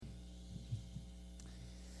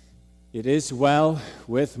It is well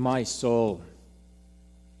with my soul.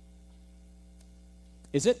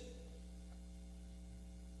 Is it?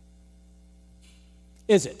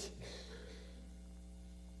 Is it?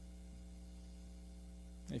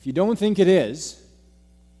 If you don't think it is,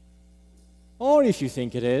 or if you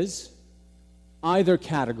think it is, either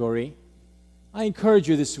category, I encourage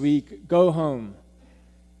you this week, go home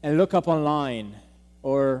and look up online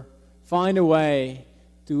or find a way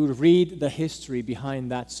to read the history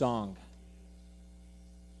behind that song.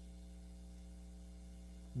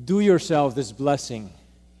 Do yourself this blessing.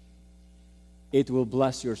 It will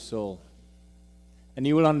bless your soul. And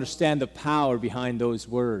you will understand the power behind those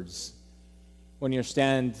words. When you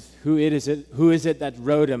understand who is it that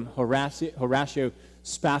wrote them, Horatio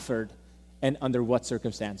Spafford, and under what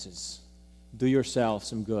circumstances. Do yourself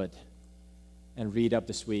some good and read up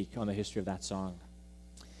this week on the history of that song.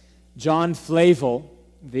 John Flavel,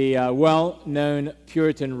 the well-known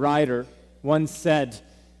Puritan writer, once said,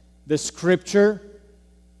 "The Scripture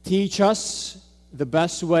teach us the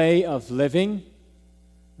best way of living,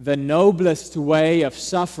 the noblest way of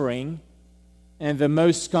suffering, and the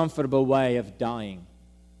most comfortable way of dying."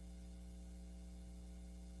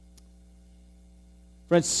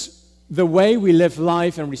 Friends, the way we live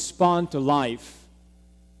life and respond to life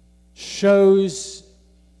shows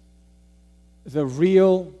the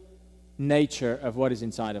real nature of what is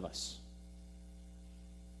inside of us.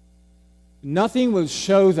 Nothing will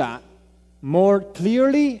show that more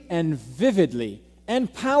clearly and vividly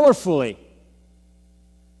and powerfully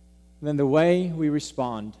than the way we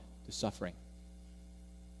respond to suffering.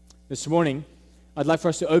 This morning, I'd like for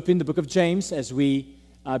us to open the book of James as we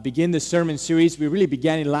begin the sermon series. We really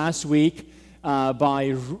began it last week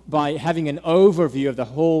by having an overview of the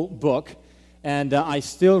whole book. And I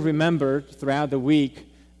still remember throughout the week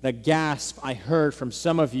the gasp I heard from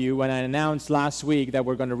some of you when I announced last week that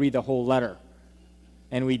we're going to read the whole letter.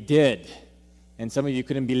 And we did. And some of you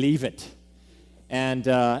couldn't believe it. And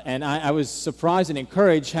I was surprised and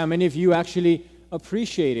encouraged how many of you actually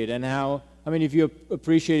appreciated and how many of you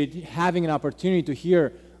appreciated having an opportunity to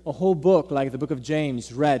hear a whole book like the book of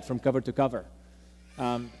James read from cover to cover.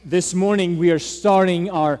 This morning we are starting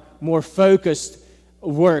our more focused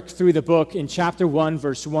work through the book in chapter 1,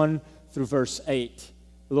 verse 1 through verse 8.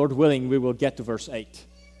 Lord willing, we will get to verse 8.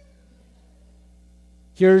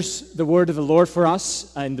 Here's the word of the Lord for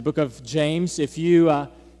us in the book of James. If you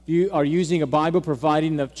are using a Bible provided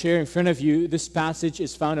in the chair in front of you, this passage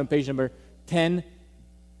is found on page number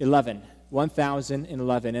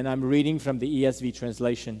 1011. And I'm reading from the ESV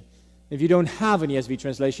translation. If you don't have an ESV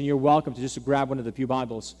translation, you're welcome to just grab one of the pew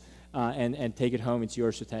Bibles and take it home. It's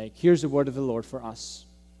yours to take. Here's the word of the Lord for us.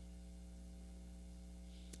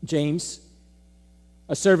 James,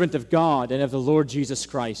 a servant of God and of the Lord Jesus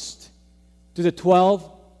Christ, to the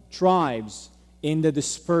 12 tribes in the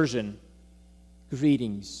dispersion,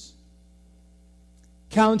 greetings.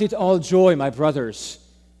 Count it all joy, my brothers,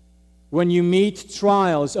 when you meet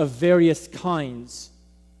trials of various kinds,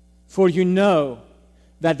 for you know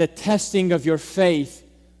that the testing of your faith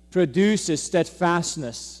produces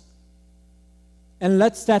steadfastness. And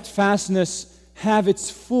let steadfastness have its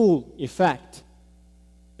full effect,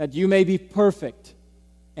 that you may be perfect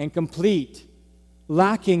and complete,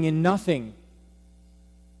 lacking in nothing.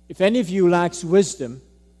 If any of you lacks wisdom,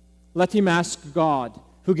 let him ask God,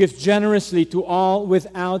 who gives generously to all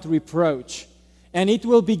without reproach, and it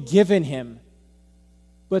will be given him.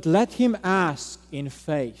 But let him ask in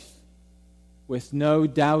faith, with no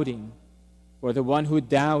doubting. For the one who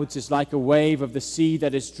doubts is like a wave of the sea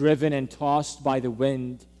that is driven and tossed by the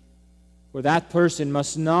wind. For that person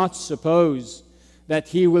must not suppose that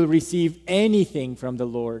he will receive anything from the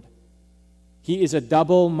Lord. He is a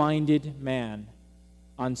double-minded man,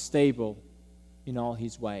 unstable in all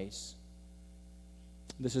his ways.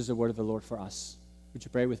 This is the word of the Lord for us. Would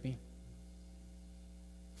you pray with me?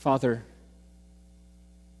 Father,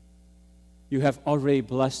 you have already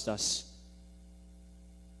blessed us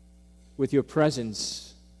with your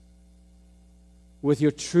presence, with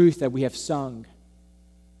your truth that we have sung.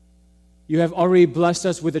 You have already blessed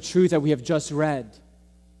us with the truth that we have just read.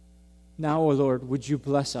 Now, O Lord, would you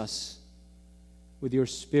bless us with your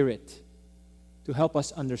Spirit to help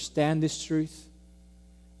us understand this truth,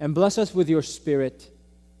 and bless us with your Spirit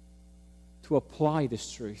to apply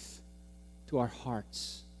this truth to our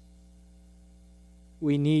hearts.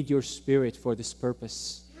 We need your Spirit for this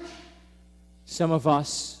purpose. Some of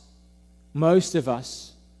us, most of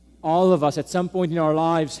us, all of us at some point in our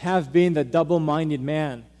lives have been the double-minded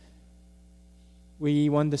man. We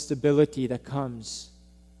want the stability that comes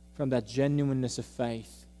from that genuineness of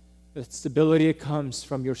faith, the stability that comes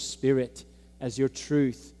from your Spirit as your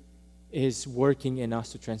truth is working in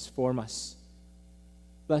us to transform us.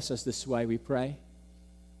 Bless us this way, we pray.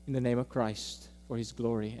 In the name of Christ, for His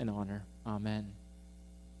glory and honor. Amen.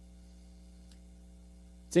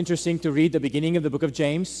 It's interesting to read the beginning of the book of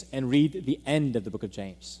James and read the end of the book of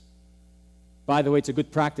James. By the way, it's a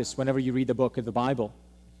good practice whenever you read the book of the Bible.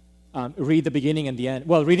 Read the beginning and the end.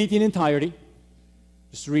 Well, read it in entirety.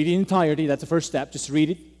 Just read it in entirety. That's the first step. Just read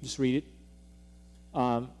it. Just read it.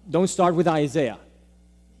 Don't start with Isaiah.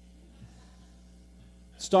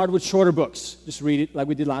 Start with shorter books. Just read it like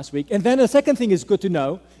we did last week. And then the second thing is good to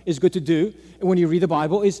know, is good to do when you read the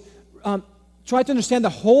Bible, is try to understand the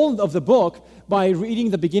whole of the book by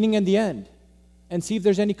reading the beginning and the end and see if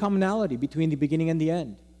there's any commonality between the beginning and the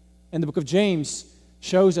end. And the book of James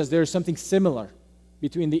shows us there's something similar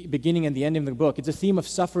between the beginning and the end of the book. It's a theme of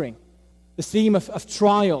suffering, the theme of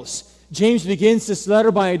trials. James begins this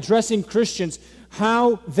letter by addressing Christians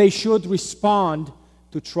how they should respond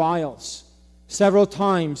to trials. Several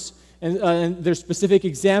times, and there's specific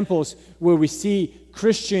examples where we see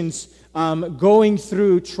Christians going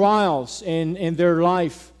through trials in their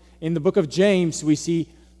life. In the book of James, we see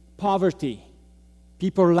poverty,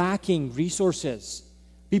 people lacking resources,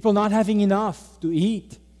 people not having enough to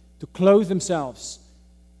eat, to clothe themselves.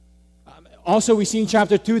 Also, we see in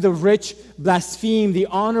chapter 2, the rich blaspheme the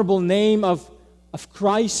honorable name of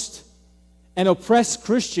Christ and oppress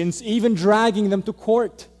Christians, even dragging them to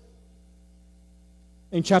court.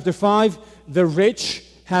 In chapter 5, the rich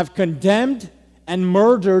have condemned and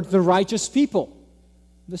murdered the righteous people.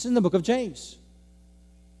 This is in the book of James.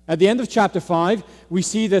 At the end of chapter 5, we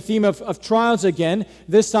see the theme of trials again,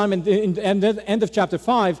 this time in the end of chapter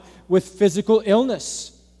 5 with physical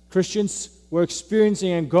illness. Christians were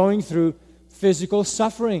experiencing and going through physical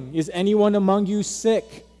suffering. Is anyone among you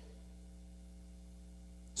sick?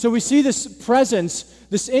 So we see this presence,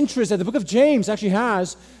 this interest that the book of James actually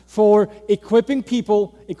has for equipping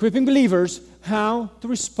people, equipping believers, how to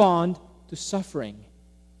respond to suffering.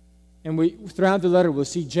 And throughout the letter, we'll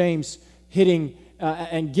see James hitting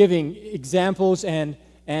and giving examples and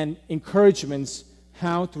encouragements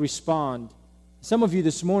how to respond. Some of you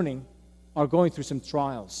this morning are going through some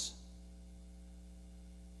trials.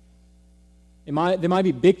 There might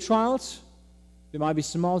be big trials. There might be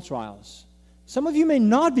small trials. Some of you may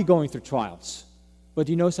not be going through trials, but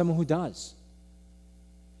you know someone who does.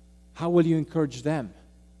 How will you encourage them?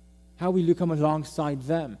 How will you come alongside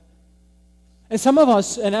them? And some of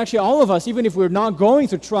us, and actually all of us, even if we're not going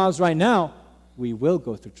through trials right now, we will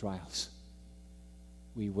go through trials.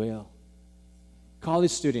 We will.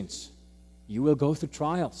 College students, you will go through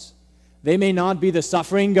trials. They may not be the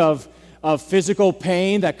suffering of physical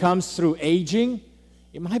pain that comes through aging.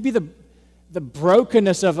 It might be the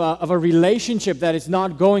brokenness of a relationship that is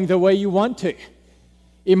not going the way you want to.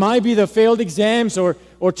 It might be the failed exams or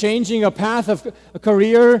changing a path of a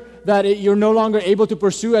career that you're no longer able to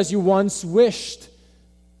pursue as you once wished.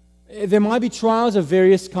 There might be trials of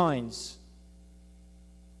various kinds.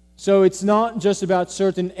 So it's not just about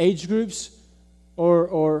certain age groups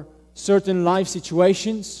or certain life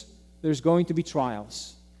situations. There's going to be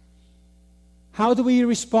trials. How do we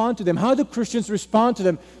respond to them? How do Christians respond to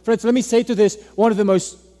them? Friends, let me say to this, one of the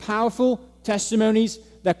most powerful testimonies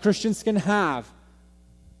that Christians can have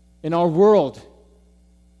in our world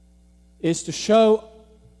is to show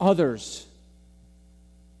others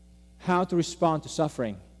how to respond to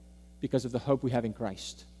suffering because of the hope we have in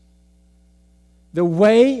Christ. The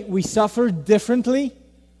way we suffer differently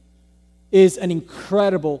is an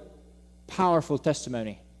incredible, powerful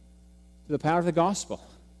testimony to the power of the gospel,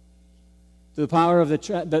 to the power of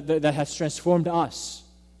that has transformed us.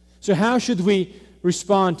 So how should we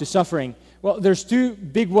respond to suffering? Well, there's two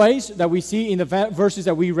big ways that we see in the verses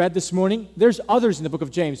that we read this morning. There's others in the book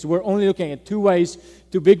of James. So we're only looking at two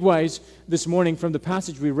big ways this morning from the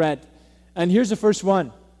passage we read. And here's the first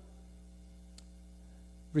one.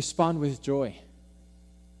 Respond with joy.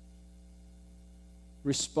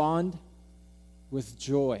 Respond with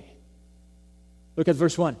joy. Look at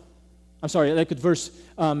verse 1. Look at verse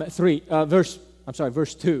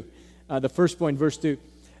 2. The first point, verse 2.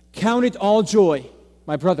 Count it all joy,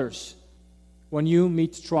 my brothers, when you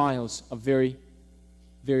meet trials of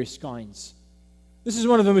various kinds. This is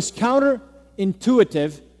one of the most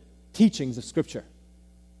counterintuitive teachings of Scripture.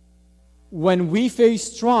 When we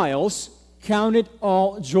face trials, count it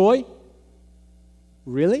all joy?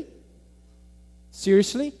 Really?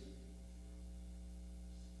 Seriously?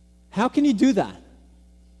 How can you do that?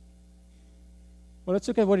 Well, let's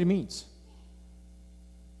look at what it means.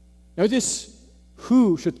 Notice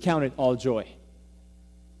who should count it all joy.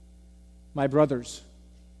 My brothers,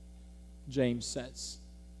 James says.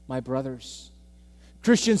 My brothers.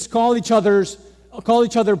 Christians call each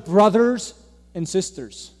other brothers and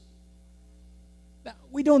sisters. Now,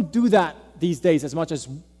 we don't do that these days as much as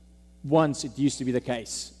once it used to be the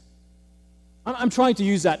case. I'm trying to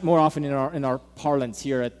use that more often in our parlance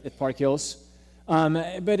here at Park Hills,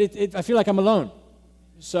 but I feel like I'm alone,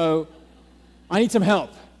 so I need some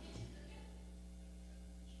help.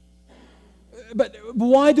 But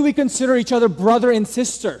why do we consider each other brother and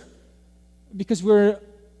sister? Because we're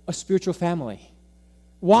a spiritual family.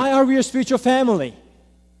 Why are we a spiritual family?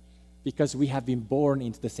 Because we have been born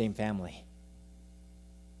into the same family,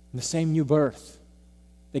 the same new birth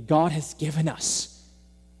that God has given us.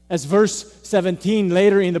 As verse 17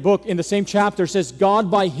 later in the book, in the same chapter, says,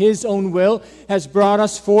 God by His own will has brought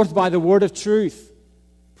us forth by the word of truth.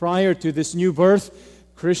 Prior to this new birth,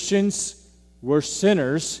 Christians were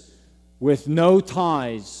sinners with no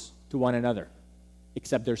ties to one another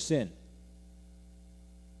except their sin.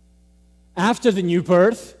 After the new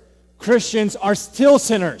birth, Christians are still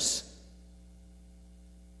sinners,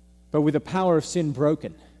 but with the power of sin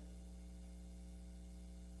broken.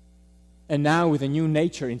 And now with a new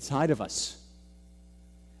nature inside of us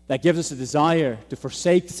that gives us a desire to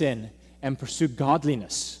forsake sin and pursue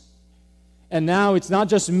godliness. And now it's not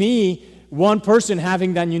just me, one person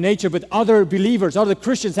having that new nature, but other believers, other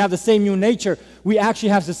Christians have the same new nature. We actually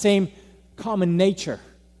have the same common nature,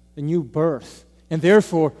 the new birth. And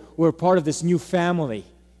therefore, we're part of this new family.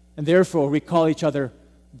 And therefore, we call each other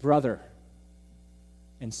brother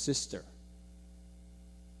and sister.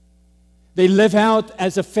 They live out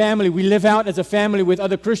as a family. We live out as a family with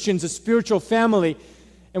other Christians, a spiritual family.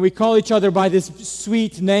 And we call each other by this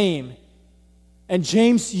sweet name. And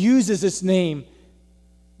James uses this name,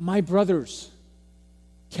 my brothers.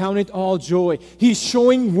 Count it all joy. He's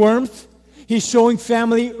showing warmth. He's showing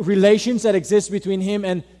family relations that exist between him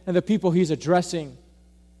and the people he's addressing.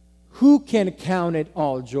 Who can count it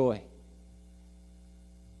all joy?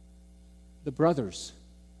 The brothers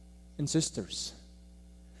and sisters.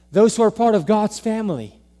 Those who are part of God's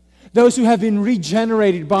family. Those who have been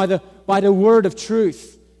regenerated by the word of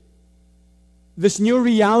truth. This new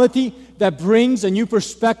reality that brings a new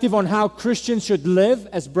perspective on how Christians should live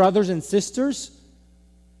as brothers and sisters.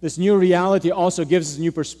 This new reality also gives us a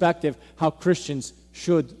new perspective how Christians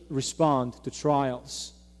should respond to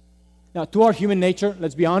trials. Now, to our human nature,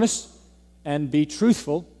 let's be honest and be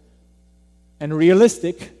truthful and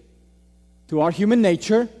realistic. To our human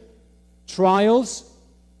nature, trials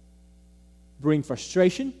bring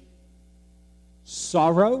frustration,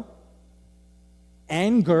 sorrow,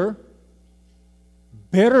 anger,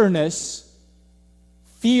 bitterness,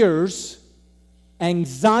 fears,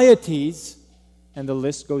 anxieties, and the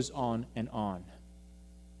list goes on and on.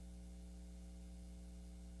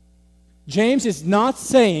 James is not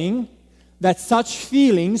saying that such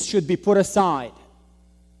feelings should be put aside.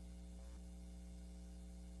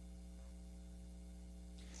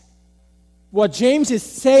 What James is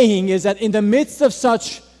saying is that in the midst of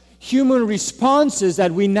such human responses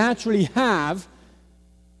that we naturally have,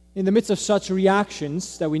 in the midst of such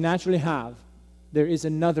reactions that we naturally have, there is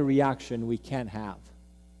another reaction we can have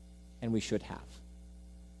and we should have.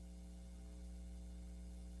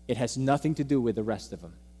 It has nothing to do with the rest of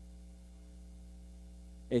them.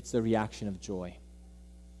 It's the reaction of joy.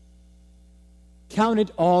 Count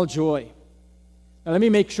it all joy. Now let me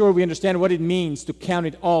make sure we understand what it means to count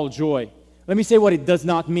it all joy. Let me say what it does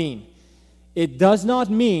not mean. It does not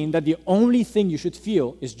mean that the only thing you should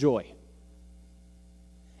feel is joy.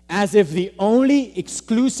 As if the only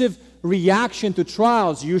exclusive reaction to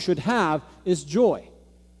trials you should have is joy.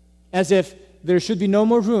 As if there should be no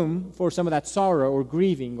more room for some of that sorrow or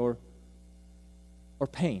grieving or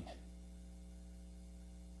pain.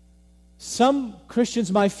 Some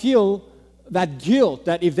Christians might feel that guilt,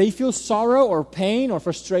 that if they feel sorrow or pain or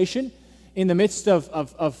frustration in the midst of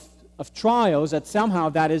trials, that somehow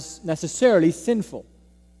that is necessarily sinful.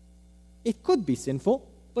 It could be sinful,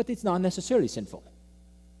 but it's not necessarily sinful.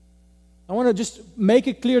 I want to just make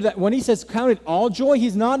it clear that when he says count it all joy,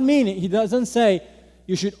 he's not meaning, he doesn't say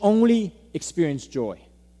you should only experience joy.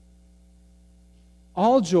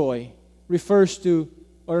 All joy refers to,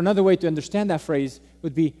 or another way to understand that phrase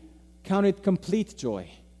would be count it complete joy,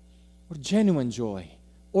 or genuine joy,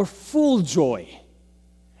 or full joy,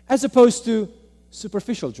 as opposed to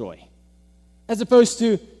superficial joy, as opposed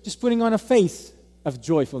to just putting on a face of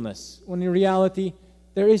joyfulness, when in reality,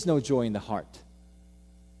 there is no joy in the heart.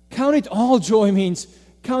 Count it all joy means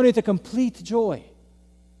count it a complete joy.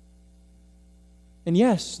 And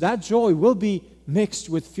yes, that joy will be mixed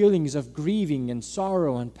with feelings of grieving and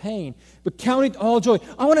sorrow and pain. But count it all joy.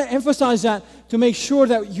 I want to emphasize that to make sure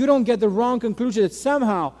that you don't get the wrong conclusion that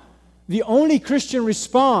somehow the only Christian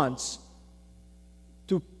response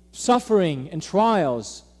to suffering and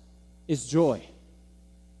trials is joy.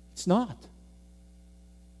 It's not.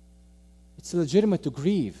 It's legitimate to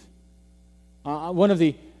grieve. One of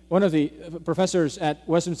the professors at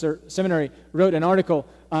Westminster Seminary wrote an article,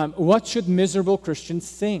 What Should Miserable Christians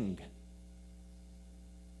Sing?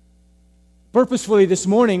 Purposefully this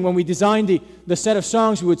morning, when we designed the set of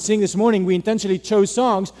songs we would sing this morning, we intentionally chose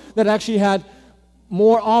songs that actually had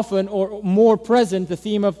more often or more present the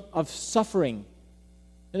theme of suffering.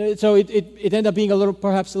 And so it ended up being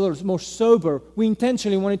perhaps a little more sober. We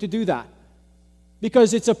intentionally wanted to do that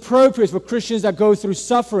because it's appropriate for Christians that go through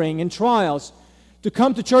suffering and trials to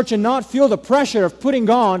come to church and not feel the pressure of putting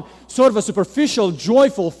on sort of a superficial,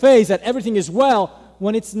 joyful face that everything is well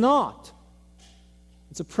when it's not.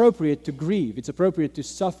 It's appropriate to grieve. It's appropriate to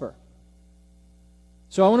suffer.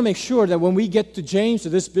 So I want to make sure that when we get to James, to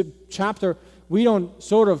this chapter, we don't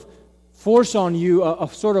sort of force on you a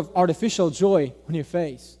sort of artificial joy on your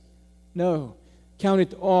face. No. Count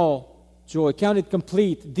it all joy. Count it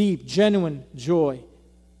complete, deep, genuine joy.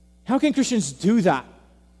 How can Christians do that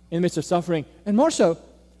in the midst of suffering? And more so,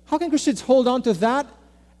 how can Christians hold on to that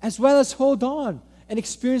as well as hold on and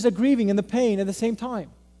experience the grieving and the pain at the same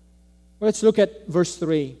time? Well, let's look at verse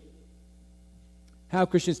 3. How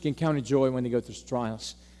Christians can count it joy when they go through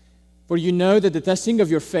trials. For you know that the testing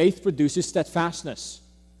of your faith produces steadfastness.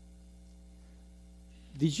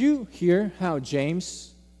 Did you hear how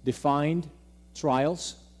James defined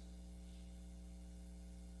trials?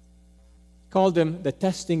 He called them the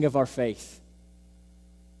testing of our faith.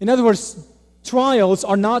 In other words, trials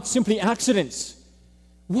are not simply accidents.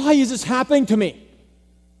 Why is this happening to me?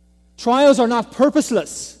 Trials are not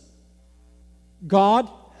purposeless. God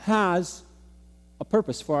has a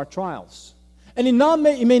purpose for our trials. And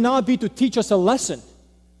it may not be to teach us a lesson.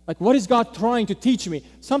 Like, what is God trying to teach me?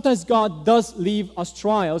 Sometimes God does leave us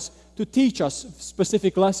trials to teach us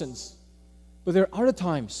specific lessons. But there are other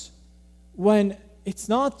times when it's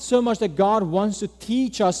not so much that God wants to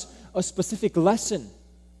teach us a specific lesson,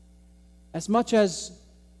 as much as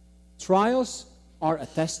trials are a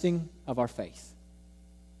testing of our faith.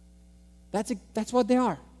 That's what they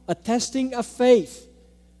are. A testing of faith.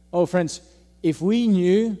 Oh, friends, if we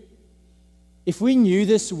knew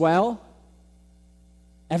this well,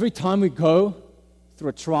 every time we go through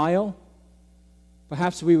a trial,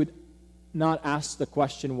 perhaps we would not ask the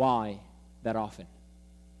question why that often.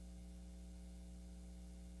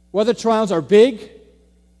 Whether trials are big,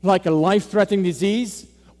 like a life-threatening disease,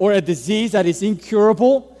 or a disease that is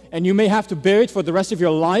incurable, and you may have to bear it for the rest of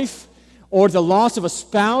your life, or the loss of a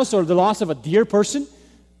spouse, or the loss of a dear person,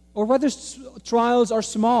 or whether trials are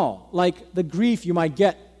small, like the grief you might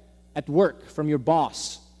get at work from your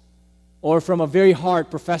boss, or from a very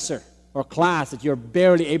hard professor or class that you're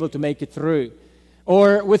barely able to make it through,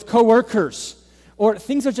 or with coworkers, or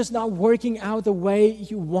things are just not working out the way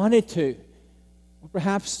you wanted to. Or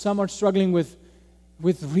perhaps some are struggling with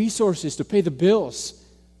resources to pay the bills.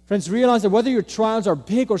 Friends, realize that whether your trials are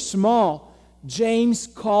big or small, James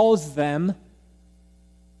calls them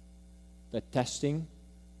the testing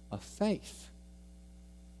of faith.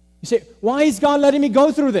 You say, why is God letting me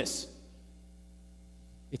go through this?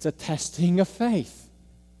 It's a testing of faith.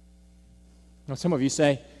 Now, some of you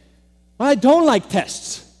say, well, I don't like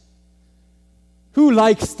tests. Who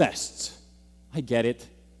likes tests? I get it.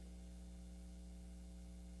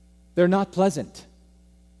 They're not pleasant.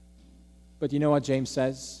 But you know what James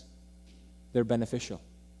says? They're beneficial.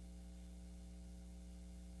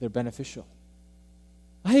 They're beneficial.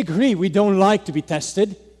 I agree, we don't like to be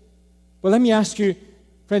tested. But let me ask you,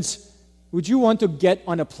 friends, would you want to get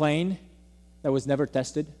on a plane that was never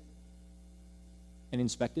tested and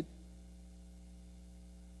inspected?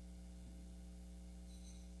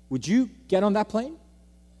 Would you get on that plane?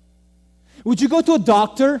 Would you go to a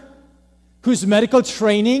doctor whose medical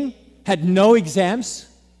training had no exams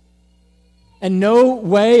and no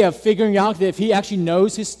way of figuring out if he actually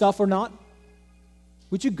knows his stuff or not?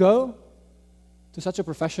 Would you go to such a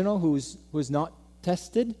professional who is not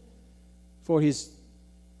tested for his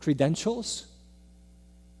credentials?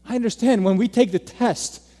 I understand when we take the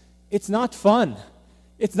test, it's not fun.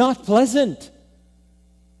 It's not pleasant.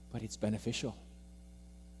 But it's beneficial.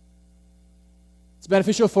 It's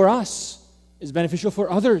beneficial for us. It's beneficial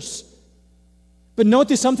for others. But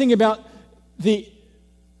notice something about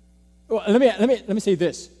let me say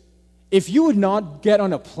this. If you would not get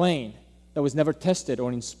on a plane that was never tested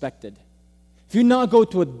or inspected, if you not go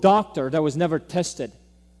to a doctor that was never tested,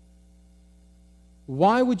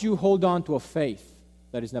 why would you hold on to a faith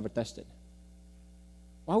that is never tested?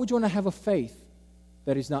 Why would you want to have a faith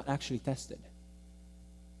that is not actually tested?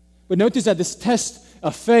 But notice that this test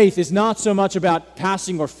of faith is not so much about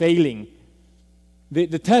passing or failing.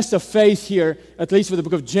 The test of faith here, at least for the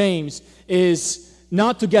book of James, is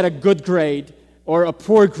not to get a good grade or a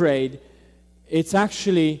poor grade. It's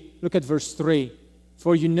actually, look at verse 3.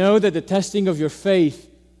 For you know that the testing of your faith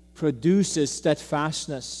produces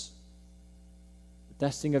steadfastness. The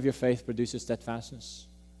testing of your faith produces steadfastness.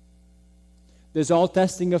 Does all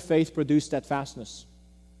testing of faith produce steadfastness?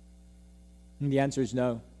 And the answer is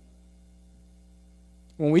no.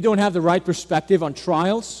 When we don't have the right perspective on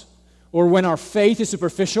trials, or when our faith is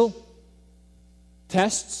superficial,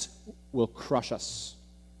 tests will crush us.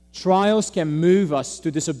 Trials can move us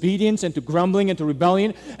to disobedience and to grumbling and to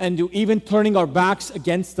rebellion and to even turning our backs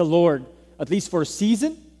against the Lord, at least for a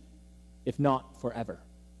season, if not forever.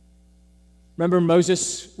 Remember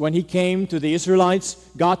Moses, when he came to the Israelites,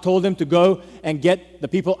 God told him to go and get the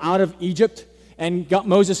people out of Egypt. And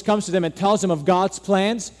Moses comes to them and tells them of God's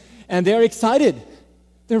plans, and they're excited.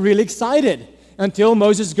 They're really excited until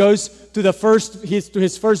Moses goes to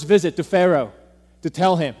his first visit to Pharaoh to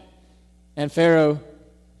tell him. And Pharaoh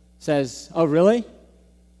says, "Oh, really?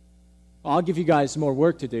 Well, I'll give you guys more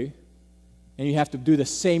work to do, and you have to do the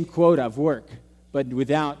same quota of work, but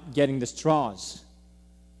without getting the straws."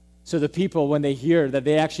 So the people, when they hear that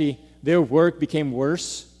their work became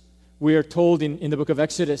worse, we are told in the book of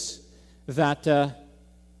Exodus that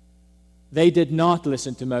they did not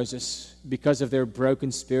listen to Moses because of their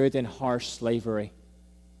broken spirit and harsh slavery.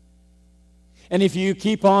 And if you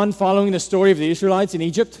keep on following the story of the Israelites in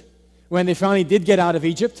Egypt, when they finally did get out of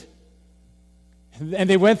Egypt, and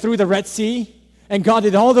they went through the Red Sea, and God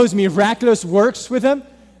did all those miraculous works with them,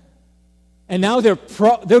 and now they're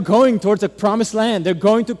going towards the promised land. They're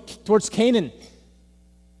going towards Canaan.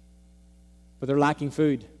 But they're lacking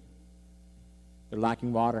food. They're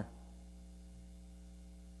lacking water.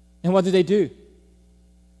 And what do?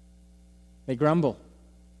 They grumble.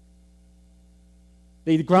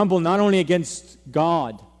 They grumble not only against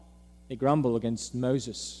God, they grumble against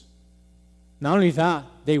Moses. Not only that,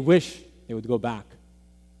 they wish they would go back.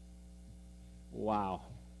 Wow.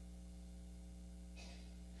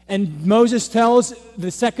 And Moses tells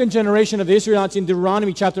the second generation of the Israelites in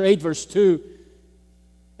Deuteronomy chapter 8, verse 2,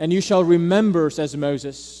 "And you shall remember," says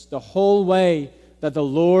Moses, "the whole way that the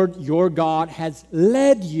Lord your God has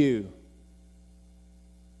led you."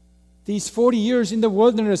 These 40 years in the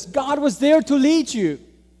wilderness, God was there to lead you.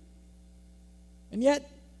 And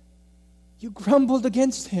yet, you grumbled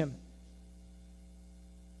against Him.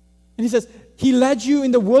 And He says, He led you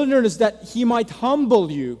in the wilderness that He might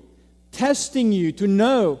humble you, testing you to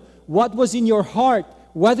know what was in your heart,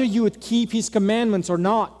 whether you would keep His commandments or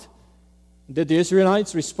not. Did the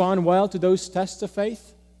Israelites respond well to those tests of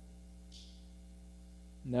faith?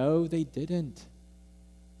 No, they didn't.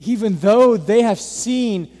 Even though they have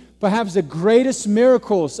seen perhaps the greatest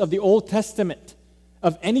miracles of the Old Testament,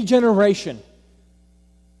 of any generation,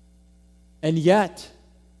 and yet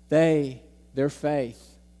their faith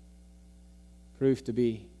proved to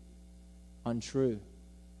be untrue,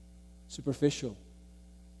 superficial,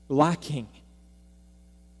 lacking.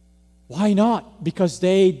 Why not? Because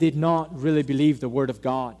they did not really believe the Word of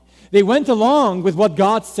God. They went along with what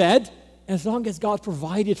God said as long as God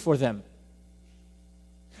provided for them.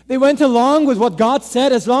 They went along with what God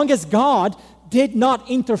said as long as God did not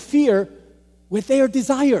interfere with their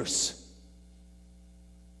desires.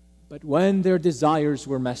 But when their desires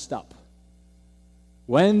were messed up,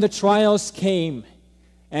 when the trials came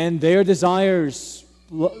and their desires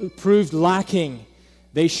proved lacking,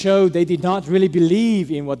 they showed they did not really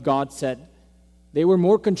believe in what God said. They were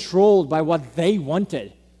more controlled by what they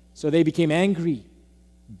wanted. So they became angry,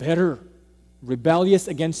 bitter, rebellious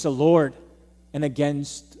against the Lord and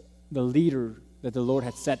against the leader that the Lord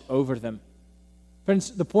had set over them.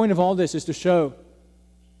 Friends, the point of all this is to show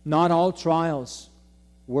not all trials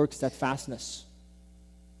work steadfastness.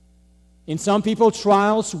 In some people,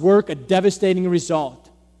 trials work a devastating result.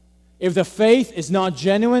 If the faith is not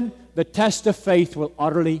genuine, the test of faith will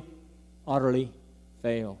utterly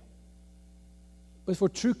fail. But for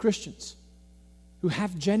true Christians who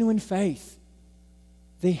have genuine faith,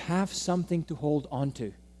 they have something to hold on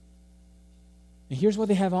to. And here's what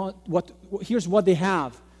they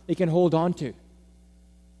have they can hold on to.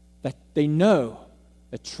 That they know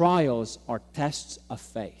that trials are tests of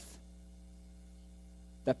faith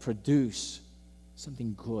that produce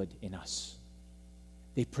something good in us.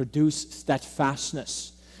 They produce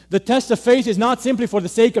steadfastness. The test of faith is not simply for the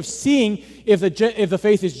sake of seeing if the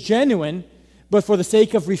faith is genuine, but for the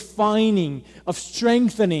sake of refining, of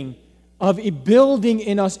strengthening, of building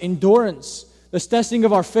in us endurance. The testing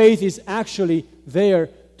of our faith is actually there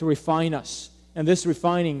to refine us. And this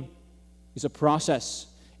refining is a process.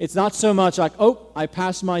 It's not so much like, oh, I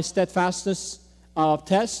passed my steadfastness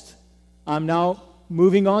test. I'm now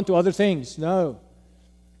moving on to other things. No.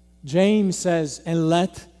 James says, and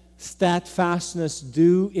let steadfastness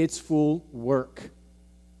do its full work.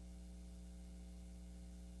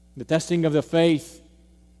 The testing of the faith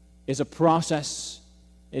is a process.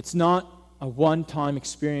 It's not a one-time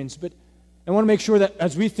experience. But I want to make sure that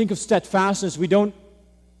as we think of steadfastness, we don't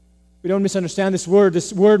misunderstand this word.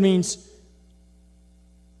 This word means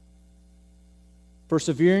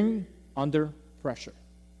persevering under pressure.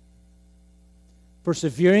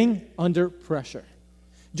 Persevering under pressure.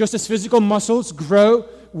 Just as physical muscles grow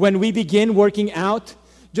when we begin working out,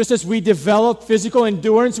 just as we develop physical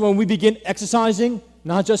endurance when we begin exercising,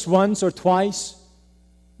 not just once or twice,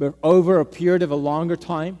 but over a period of a longer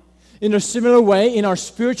time. In a similar way, in our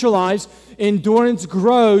spiritual lives, endurance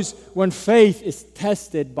grows when faith is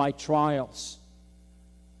tested by trials.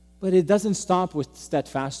 But it doesn't stop with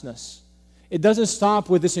steadfastness. It doesn't stop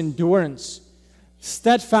with this endurance.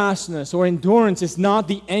 Steadfastness or endurance is not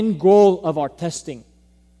the end goal of our testing.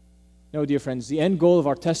 No, dear friends, the end goal of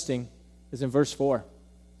our testing is in verse 4.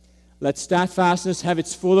 Let steadfastness have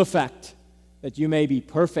its full effect, that you may be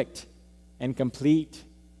perfect and complete,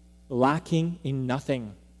 lacking in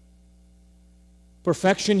nothing.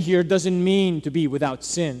 Perfection here doesn't mean to be without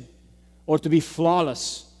sin or to be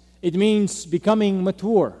flawless. It means becoming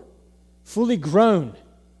mature, fully grown,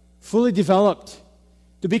 fully developed.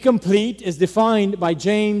 To be complete is defined by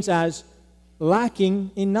James as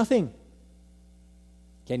lacking in nothing.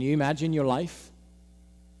 Can you imagine your life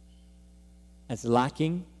as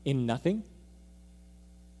lacking in nothing?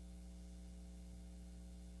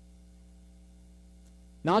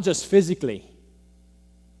 Not just physically,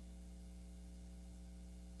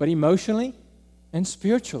 but emotionally and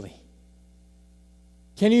spiritually.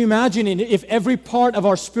 Can you imagine if every part of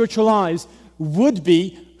our spiritual lives would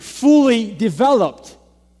be fully developed,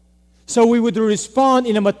 so we would respond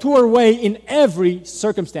in a mature way in every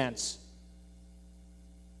circumstance?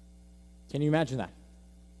 Can you imagine that?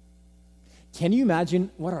 Can you imagine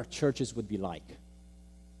what our churches would be like?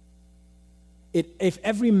 If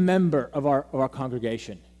every member of our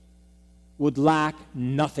congregation would lack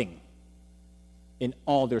nothing in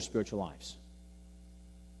all their spiritual lives.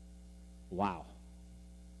 Wow.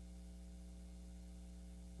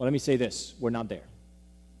 Well, let me say this. We're not there.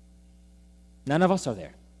 None of us are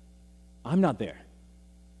there. I'm not there.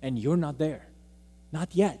 And you're not there.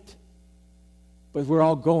 Not yet. But we're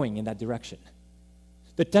all going in that direction.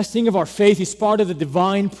 The testing of our faith is part of the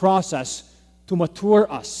divine process to mature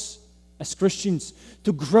us as Christians,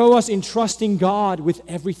 to grow us in trusting God with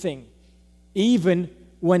everything, even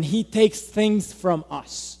when He takes things from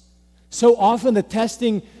us. So often the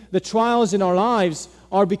testing, the trials in our lives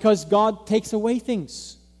are because God takes away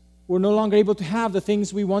things. We're no longer able to have the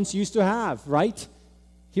things we once used to have, right?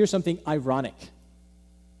 Here's something ironic.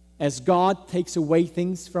 As God takes away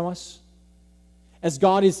things from us, as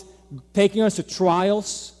God is taking us to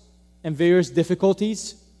trials and various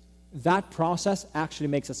difficulties, that process actually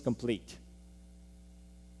makes us complete.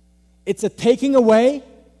 It's a taking away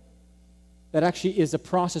that actually is a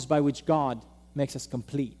process by which God makes us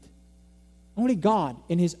complete. Only God,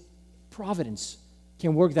 in His providence,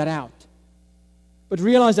 can work that out. But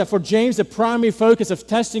realize that for James, the primary focus of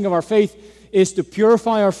testing of our faith is to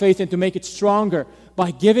purify our faith and to make it stronger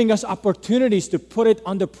by giving us opportunities to put it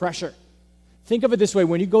under pressure. Think of it this way.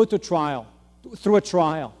 When you go to through a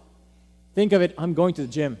trial, think of it, I'm going to the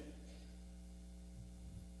gym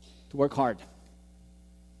to work hard.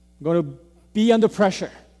 I'm going to be under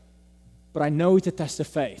pressure, but I know it's a test of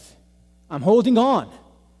faith. I'm holding on,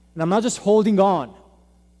 and I'm not just holding on.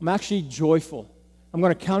 I'm actually joyful. I'm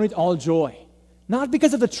going to count it all joy, not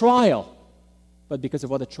because of the trial, but because of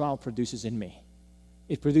what the trial produces in me.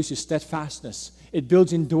 It produces steadfastness. It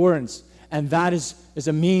builds endurance, and that is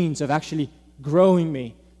a means of actually growing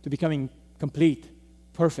me to becoming complete,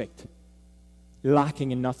 perfect,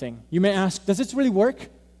 lacking in nothing. You may ask, does this really work?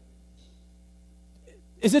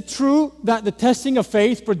 Is it true that the testing of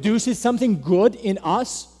faith produces something good in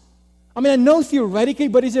us? I mean, I know theoretically,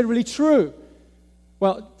 but is it really true?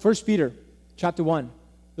 Well, 1 Peter chapter 1,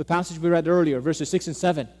 the passage we read earlier, verses 6 and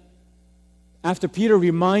 7. After Peter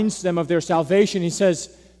reminds them of their salvation, he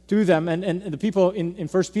says to them, and the people in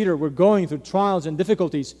 1 Peter were going through trials and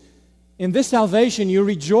difficulties, in this salvation you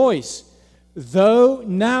rejoice, though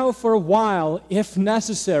now for a while, if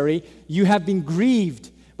necessary, you have been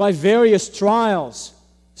grieved by various trials,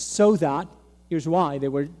 so that, here's why they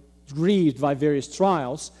were grieved by various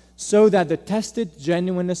trials, so that the tested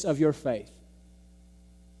genuineness of your faith,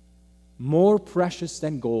 more precious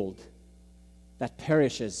than gold, that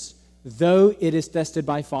perishes, though it is tested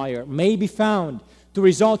by fire, may be found to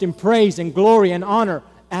result in praise and glory and honor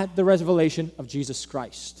at the revelation of Jesus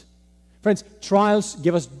Christ. Friends, trials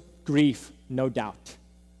give us grief, no doubt.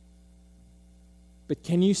 But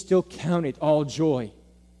can you still count it all joy?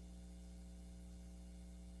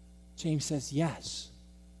 James says yes,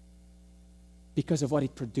 because of what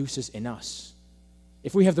it produces in us.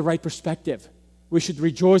 If we have the right perspective, we should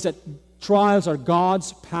rejoice that trials are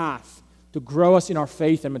God's path to grow us in our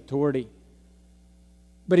faith and maturity.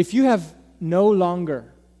 But if you have no longer,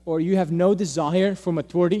 or you have no desire for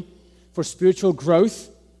maturity, for spiritual growth,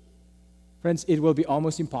 friends, it will be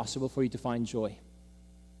almost impossible for you to find joy.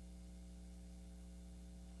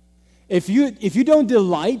 If you don't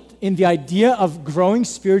delight in the idea of growing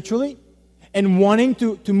spiritually and wanting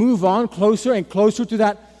to move on closer and closer to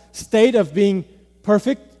that state of being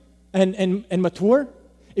perfect and mature,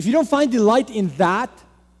 if you don't find delight in that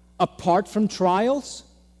apart from trials,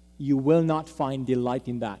 you will not find delight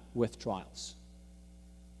in that with trials.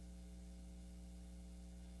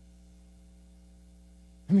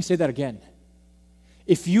 Let me say that again.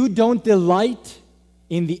 If you don't delight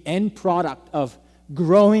in the end product of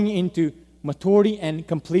growing into maturity and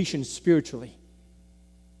completion spiritually,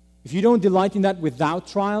 if you don't delight in that without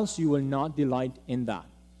trials, you will not delight in that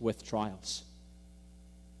with trials.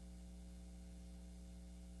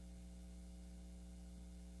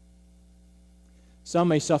 Some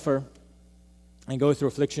may suffer and go through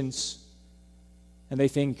afflictions, and they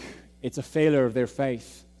think it's a failure of their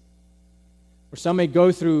faith. Or some may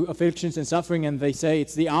go through afflictions and suffering, and they say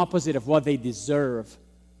it's the opposite of what they deserve.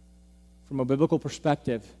 From a biblical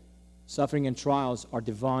perspective, suffering and trials are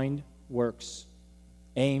divine works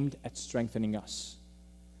aimed at strengthening us.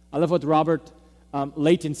 I love what Robert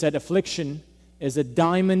Layton said, affliction is a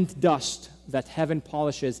diamond dust that heaven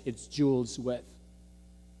polishes its jewels with.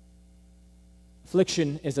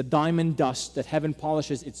 Affliction is a diamond dust that heaven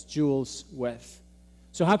polishes its jewels with.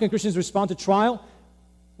 So how can Christians respond to trial?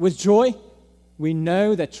 With joy. We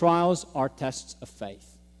know that trials are tests of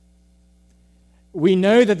faith. We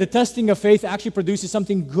know that the testing of faith actually produces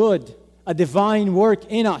something good, a divine work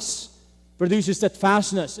in us, produces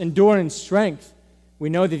steadfastness, endurance, strength. We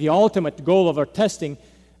know that the ultimate goal of our testing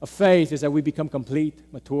of faith is that we become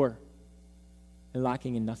complete, mature, and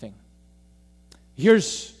lacking in nothing.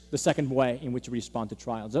 Here's the second way in which we respond to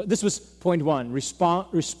trials. This was point one,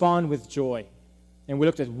 respond with joy. And we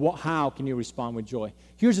looked at how can you respond with joy.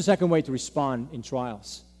 Here's the second way to respond in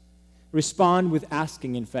trials. Respond with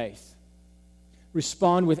asking in faith.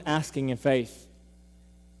 Respond with asking in faith.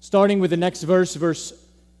 Starting with the next verse, verse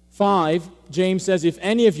 5, James says, if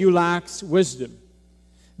any of you lacks wisdom.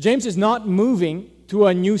 James is not moving to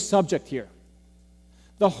a new subject here.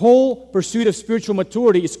 The whole pursuit of spiritual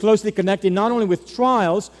maturity is closely connected not only with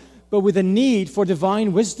trials, but with a need for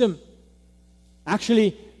divine wisdom.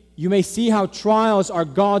 Actually, you may see how trials are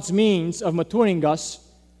God's means of maturing us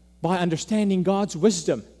by understanding God's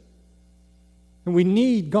wisdom. And we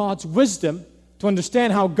need God's wisdom to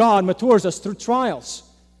understand how God matures us through trials.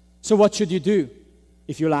 So what should you do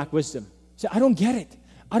if you lack wisdom? Say, I don't get it.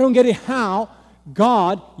 I don't get it how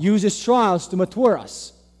God uses trials to mature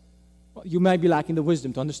us. Well, you might be lacking the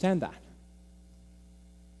wisdom to understand that.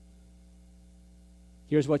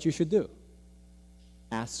 Here's what you should do.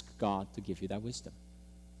 Ask God to give you that wisdom.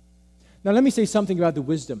 Now, let me say something about the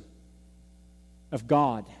wisdom of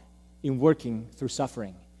God in working through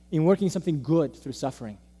suffering, in working something good through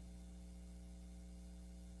suffering.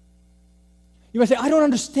 You might say, I don't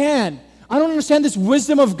understand. I don't understand this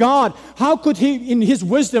wisdom of God. How could He, in His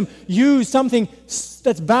wisdom, use something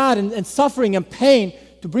that's bad and suffering and pain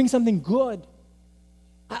to bring something good?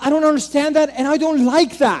 I don't understand that, and I don't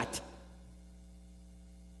like that.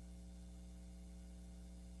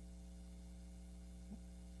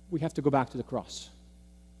 We have to go back to the cross.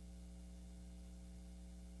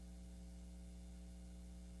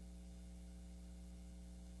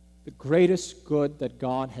 The greatest good that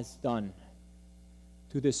God has done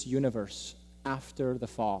to this universe after the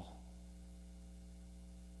fall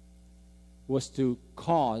was to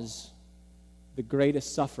cause the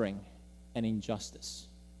greatest suffering and injustice.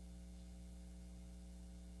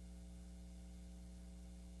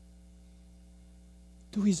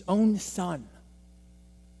 To His own Son.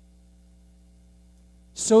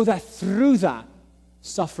 So that through that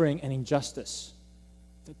suffering and injustice,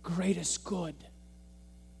 the greatest good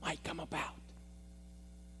might come about.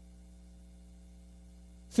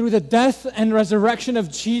 Through the death and resurrection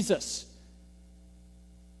of Jesus,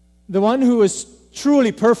 the one who was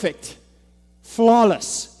truly perfect,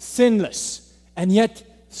 flawless, sinless, and yet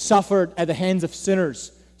suffered at the hands of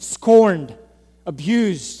sinners, scorned,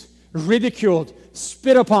 abused, ridiculed,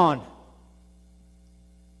 spit upon,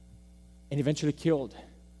 and eventually killed,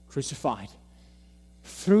 crucified.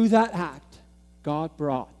 Through that act, God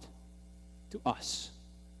brought to us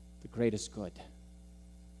the greatest good.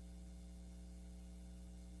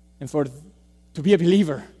 And to be a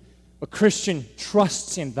believer, a Christian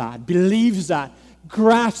trusts in that, believes that,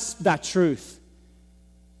 grasps that truth,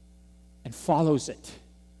 and follows it.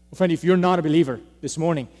 Well, friend, if you're not a believer this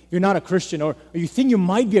morning, you're not a Christian, or you think you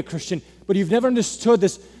might be a Christian, but you've never understood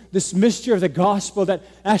this mystery of the gospel, that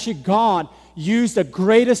actually God used the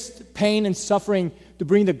greatest pain and suffering to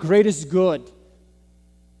bring the greatest good,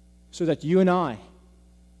 so that you and I,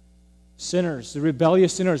 sinners, the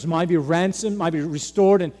rebellious sinners, might be ransomed, might be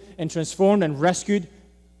restored and transformed and rescued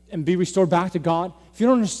and be restored back to God. If you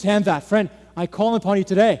don't understand that, friend, I call upon you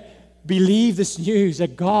today, believe this news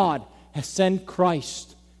that God has sent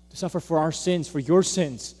Christ to suffer for our sins, for your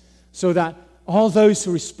sins, so that all those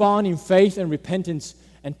who respond in faith and repentance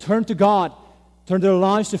and turn to God, turn their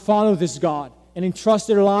lives to follow this God, and entrust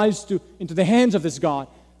their lives into the hands of this God,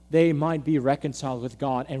 they might be reconciled with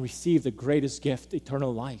God and receive the greatest gift,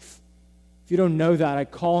 eternal life. If you don't know that, I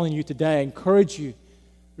call on you today, I encourage you,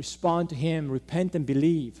 respond to Him, repent and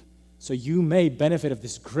believe, so you may benefit of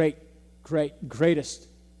this greatest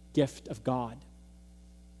gift of God.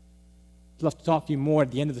 I'd love to talk to you more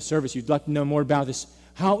at the end of the service. You'd like to know more about this.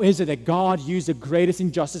 How is it that God used the greatest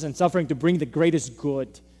injustice and suffering to bring the greatest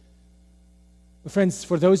good? But friends,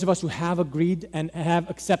 for those of us who have agreed and have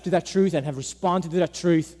accepted that truth and have responded to that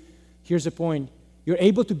truth, here's the point. You're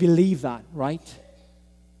able to believe that, right?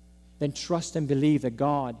 Then trust and believe that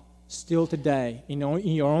God still today, in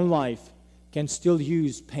your own life, can still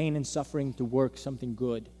use pain and suffering to work something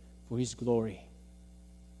good for His glory.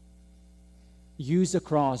 Use the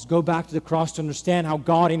cross. Go back to the cross to understand how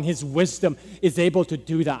God in His wisdom is able to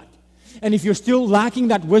do that. And if you're still lacking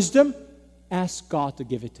that wisdom, ask God to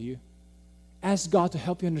give it to you. Ask God to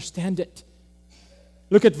help you understand it.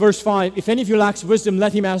 Look at verse 5. If any of you lacks wisdom,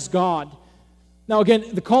 let him ask God. Now again,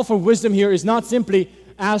 the call for wisdom here is not simply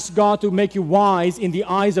ask God to make you wise in the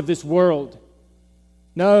eyes of this world.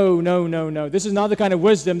 No. This is not the kind of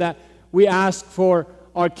wisdom that we ask for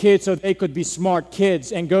our kids so they could be smart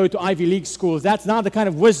kids and go to Ivy League schools. That's not the kind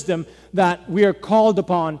of wisdom that we are called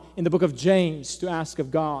upon in the book of James to ask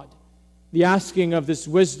of God. The asking of this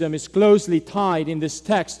wisdom is closely tied in this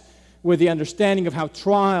text with the understanding of how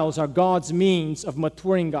trials are God's means of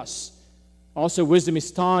maturing us. Also, wisdom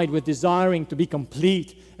is tied with desiring to be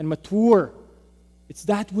complete and mature. It's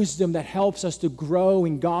that wisdom that helps us to grow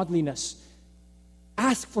in godliness.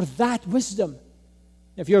 Ask for that wisdom.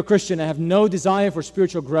 If you're a Christian and have no desire for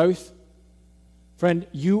spiritual growth, friend,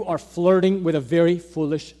 you are flirting with a very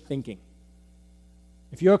foolish thinking.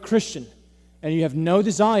 If you're a Christian and you have no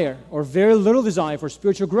desire or very little desire for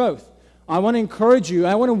spiritual growth, I want to encourage you,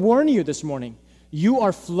 I want to warn you this morning, you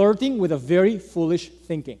are flirting with a very foolish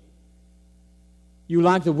thinking. You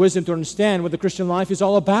lack the wisdom to understand what the Christian life is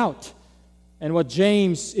all about and what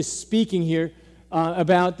James is speaking here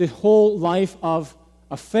about the whole life of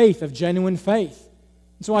faith, of genuine faith.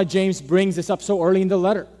 That's why James brings this up so early in the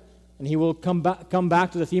letter. And he will come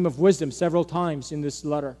back to the theme of wisdom several times in this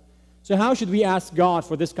letter. So how should we ask God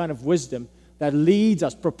for this kind of wisdom that leads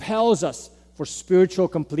us, propels us for spiritual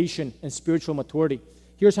completion and spiritual maturity?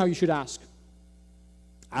 Here's how you should ask.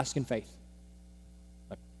 Ask in faith.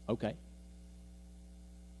 Okay.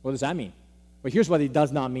 What does that mean? Well, here's what it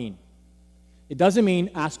does not mean. It doesn't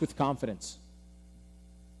mean ask with confidence.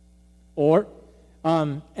 Or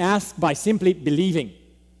ask by simply believing.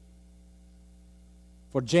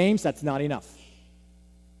 For James, that's not enough.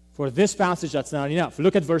 For this passage, that's not enough.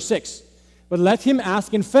 Look at verse 6. But let him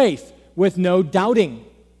ask in faith with no doubting.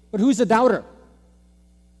 But who's a doubter?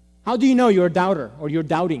 How do you know you're a doubter or you're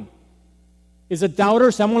doubting? Is a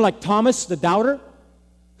doubter someone like Thomas the doubter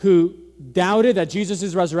who doubted that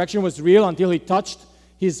Jesus' resurrection was real until he touched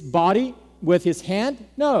his body with his hand?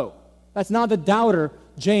 No, that's not the doubter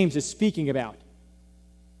James is speaking about.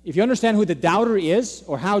 If you understand who the doubter is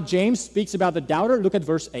or how James speaks about the doubter, look at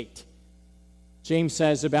verse 8. James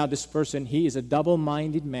says about this person, he is a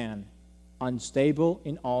double-minded man, unstable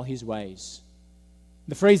in all his ways.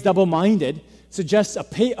 The phrase double-minded suggests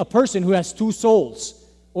a person who has two souls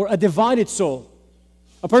or a divided soul.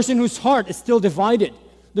 A person whose heart is still divided.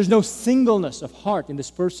 There's no singleness of heart in this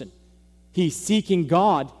person. He's seeking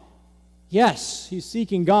God. Yes, he's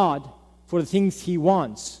seeking God for the things he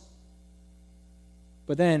wants.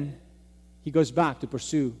 But then he goes back to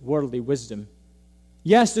pursue worldly wisdom.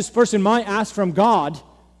 Yes, this person might ask from God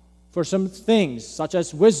for some things, such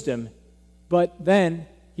as wisdom, but then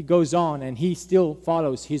he goes on and he still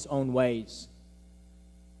follows his own ways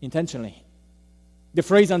intentionally. The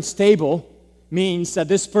phrase unstable means that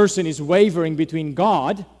this person is wavering between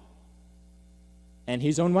God and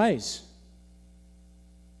his own ways.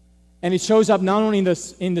 And it shows up not only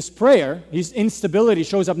in this prayer, his instability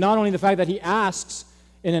shows up not only in the fact that he asks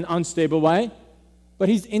in an unstable way, but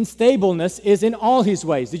his instableness is in all his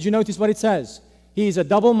ways. Did you notice what it says? He is a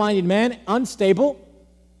double-minded man, unstable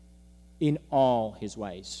in all his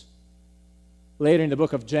ways. Later in the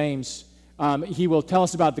book of James, he will tell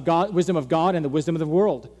us about the wisdom of God and the wisdom of the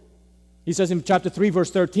world. He says in chapter 3, verse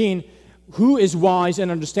 13, "Who is wise and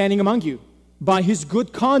understanding among you? By his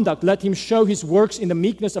good conduct, let him show his works in the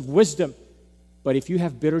meekness of wisdom. But if you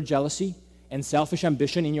have bitter jealousy and selfish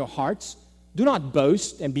ambition in your hearts, do not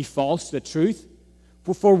boast and be false to the truth.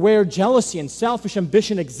 For where jealousy and selfish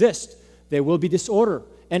ambition exist, there will be disorder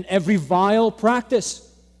and every vile practice.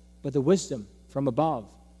 But the wisdom from above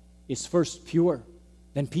is first pure,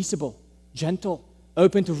 then peaceable, gentle,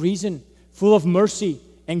 open to reason, full of mercy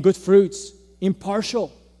and good fruits,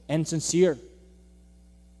 impartial and sincere."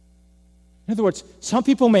 In other words, some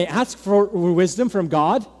people may ask for wisdom from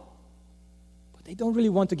God, but they don't really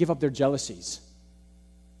want to give up their jealousies.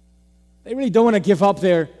 They really don't want to give up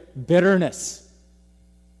their bitterness.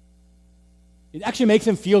 It actually makes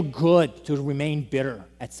them feel good to remain bitter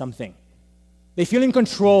at something. They feel in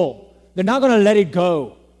control. They're not going to let it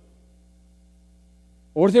go.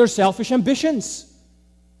 Or their selfish ambitions.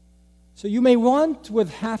 So you may want with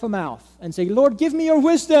half a mouth and say, "Lord, give me your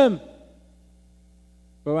wisdom."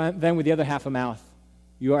 But then with the other half a mouth,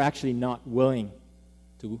 you are actually not willing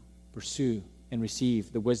to pursue and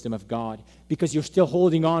receive the wisdom of God because you're still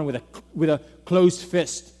holding on with a closed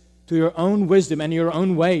fist to your own wisdom and your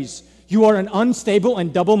own ways. You are an unstable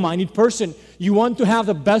and double-minded person. You want to have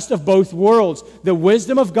the best of both worlds, the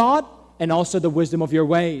wisdom of God and also the wisdom of your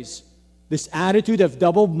ways. This attitude of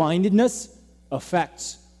double-mindedness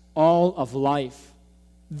affects all of life.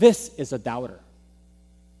 This is a doubter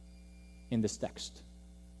in this text.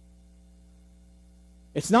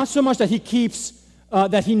 It's not so much that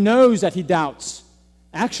that he knows that he doubts.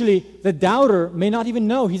 Actually, the doubter may not even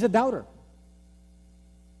know he's a doubter.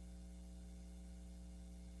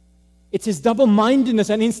 It's his double-mindedness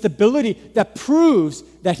and instability that proves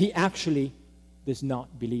that he actually does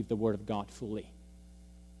not believe the Word of God fully.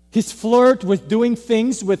 His flirt with doing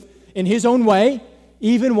things in his own way,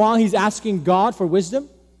 even while he's asking God for wisdom,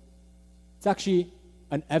 it's actually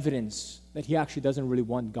an evidence that he actually doesn't really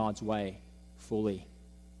want God's way fully.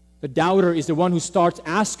 The doubter is the one who starts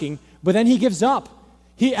asking, but then he gives up.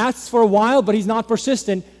 He asks for a while, but he's not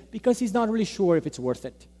persistent because he's not really sure if it's worth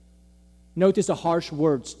it. Notice the harsh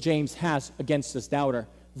words James has against this doubter.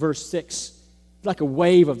 Verse 6, like a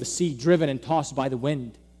wave of the sea driven and tossed by the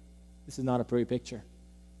wind. This is not a pretty picture.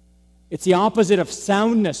 It's the opposite of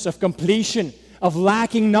soundness, of completion, of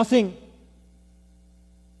lacking nothing.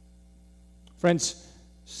 Friends,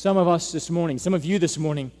 some of us this morning, some of you this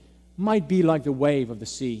morning, might be like the wave of the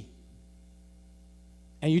sea.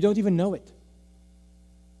 And you don't even know it.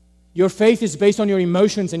 Your faith is based on your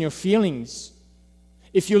emotions and your feelings.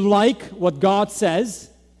 If you like what God says,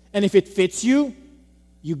 and if it fits you,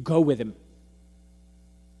 you go with Him.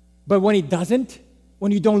 But when it doesn't,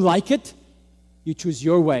 when you don't like it, you choose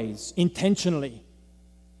your ways intentionally.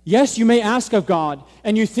 Yes, you may ask of God,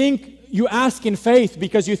 and you think you ask in faith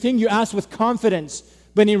because you think you ask with confidence,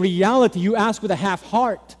 but in reality, you ask with a half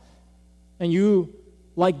heart, and you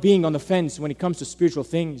like being on the fence when it comes to spiritual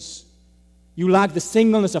things. You lack the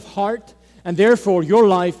singleness of heart, and therefore your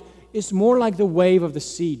life is more like the wave of the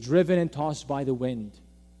sea, driven and tossed by the wind.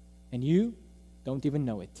 And you don't even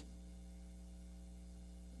know it.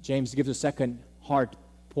 James gives a second hard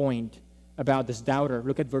point about this doubter.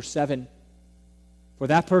 Look at verse 7. For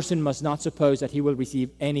that person must not suppose that he will receive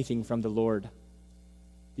anything from the Lord.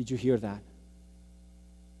 Did you hear that?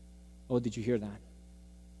 Oh, did you hear that?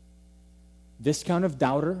 This kind of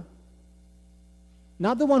doubter,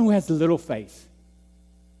 not the one who has little faith,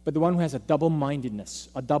 but the one who has a double-mindedness,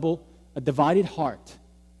 a divided heart.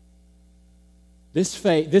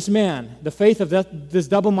 This man, the faith of this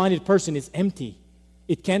double-minded person is empty.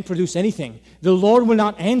 It can't produce anything. The Lord will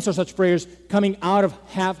not answer such prayers coming out of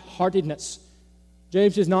half-heartedness.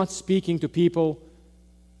 James is not speaking to people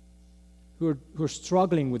who are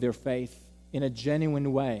struggling with their faith in a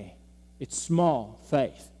genuine way. It's small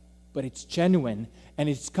faith, but it's genuine, and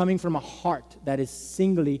it's coming from a heart that is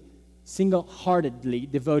single-heartedly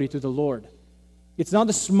devoted to the Lord. It's not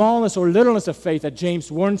the smallness or littleness of faith that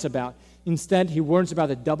James warns about. Instead, he warns about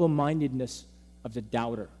the double-mindedness of the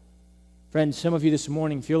doubter. Friends, some of you this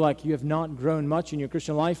morning feel like you have not grown much in your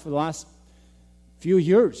Christian life for the last few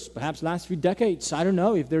years, perhaps last few decades. I don't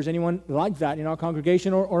know if there's anyone like that in our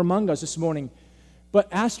congregation or among us this morning. But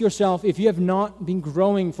ask yourself, if you have not been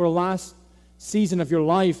growing for the last season of your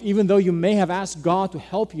life, even though you may have asked God to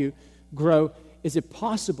help you grow, is it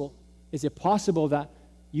possible that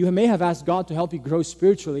you may have asked God to help you grow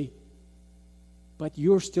spiritually, but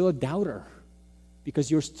you're still a doubter because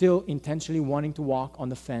you're still intentionally wanting to walk on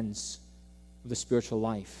the fence of the spiritual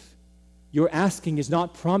life? Your asking is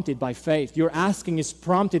not prompted by faith. Your asking is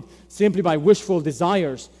prompted simply by wishful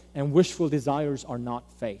desires, and wishful desires are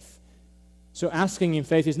not faith. So asking in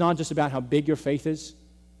faith is not just about how big your faith is,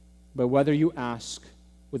 but whether you ask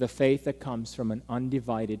with a faith that comes from an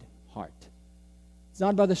undivided heart. It's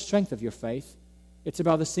not about the strength of your faith. It's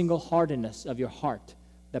about the single-heartedness of your heart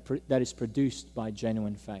that is produced by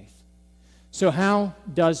genuine faith. So how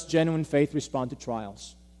does genuine faith respond to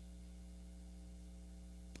trials?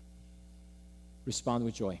 Respond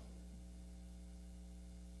with joy.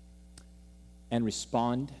 And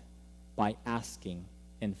respond by asking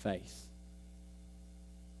in faith.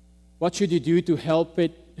 What should you do to help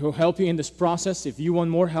you in this process? If you want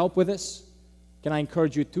more help with this, can I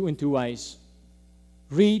encourage you in two ways?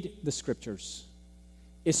 Read the Scriptures.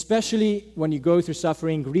 Especially when you go through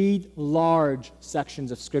suffering, read large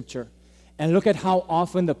sections of Scripture and look at how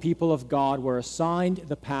often the people of God were assigned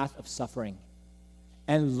the path of suffering,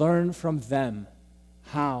 and learn from them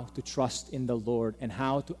how to trust in the Lord and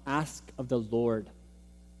how to ask of the Lord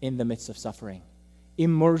in the midst of suffering.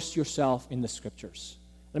 Immerse yourself in the Scriptures.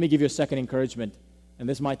 Let me give you a second encouragement, and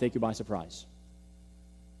this might take you by surprise.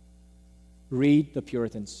 Read the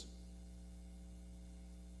Puritans.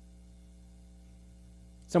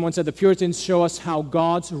 Someone said the Puritans show us how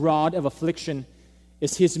God's rod of affliction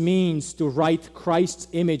is His means to write Christ's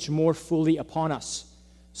image more fully upon us,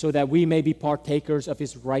 so that we may be partakers of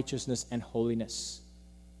His righteousness and holiness.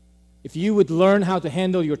 If you would learn how to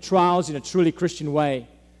handle your trials in a truly Christian way,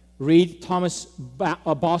 read Thomas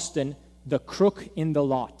Boston, The Crook in the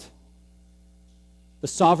Lot. The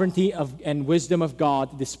sovereignty and wisdom of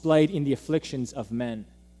God displayed in the afflictions of men.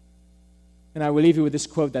 And I will leave you with this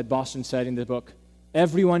quote that Boston said in the book: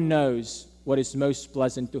 "Everyone knows what is most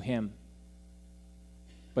pleasant to him,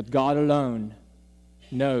 but God alone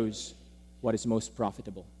knows what is most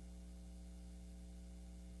profitable."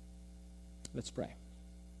 Let's pray.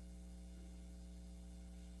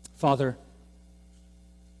 Father,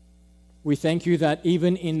 we thank you that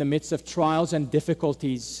even in the midst of trials and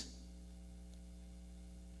difficulties,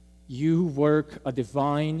 you work a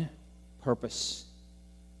divine purpose.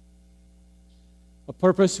 A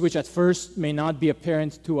purpose which at first may not be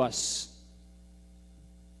apparent to us,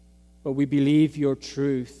 but we believe your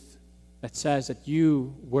truth that says that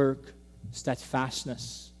you work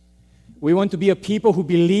steadfastness. We want to be a people who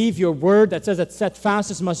believe your word that says that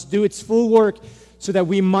steadfastness must do its full work so that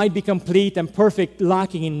we might be complete and perfect,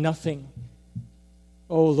 lacking in nothing.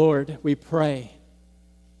 Oh Lord, we pray,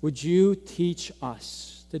 would you teach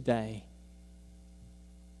us today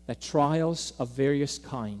that trials of various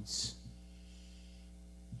kinds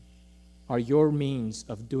are your means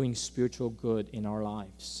of doing spiritual good in our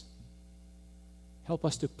lives. Help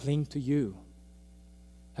us to cling to you.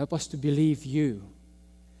 Help us to believe you.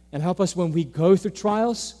 And help us when we go through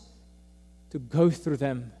trials to go through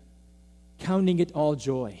them counting it all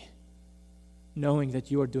joy, knowing that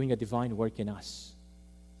you are doing a divine work in us.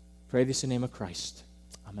 Pray this in the name of Christ.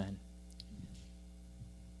 Amen.